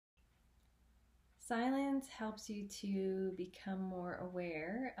Silence helps you to become more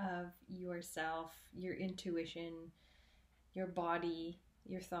aware of yourself, your intuition, your body,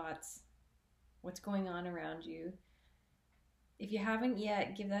 your thoughts, what's going on around you. If you haven't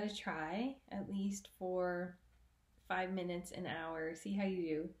yet, give that a try, at least for 5 minutes, an hour. See how you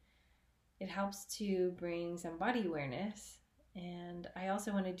do. It helps to bring some body awareness. And I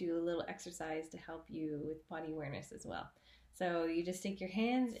also want to do a little exercise to help you with body awareness as well. So you just take your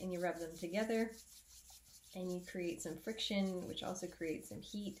hands and you rub them together and you create some friction, which also creates some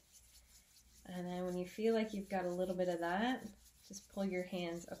heat. And then when you feel like you've got a little bit of that, just pull your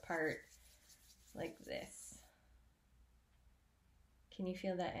hands apart like this. Can you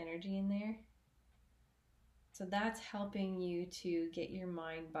feel that energy in there? So that's helping you to get your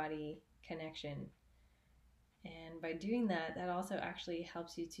mind-body connection. And by doing that, that also actually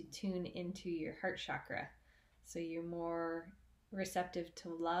helps you to tune into your heart chakra. So you're more receptive to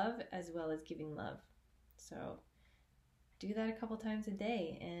love as well as giving love. So do that a couple times a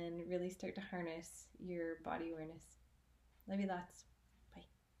day and really start to harness your body awareness. Love you lots.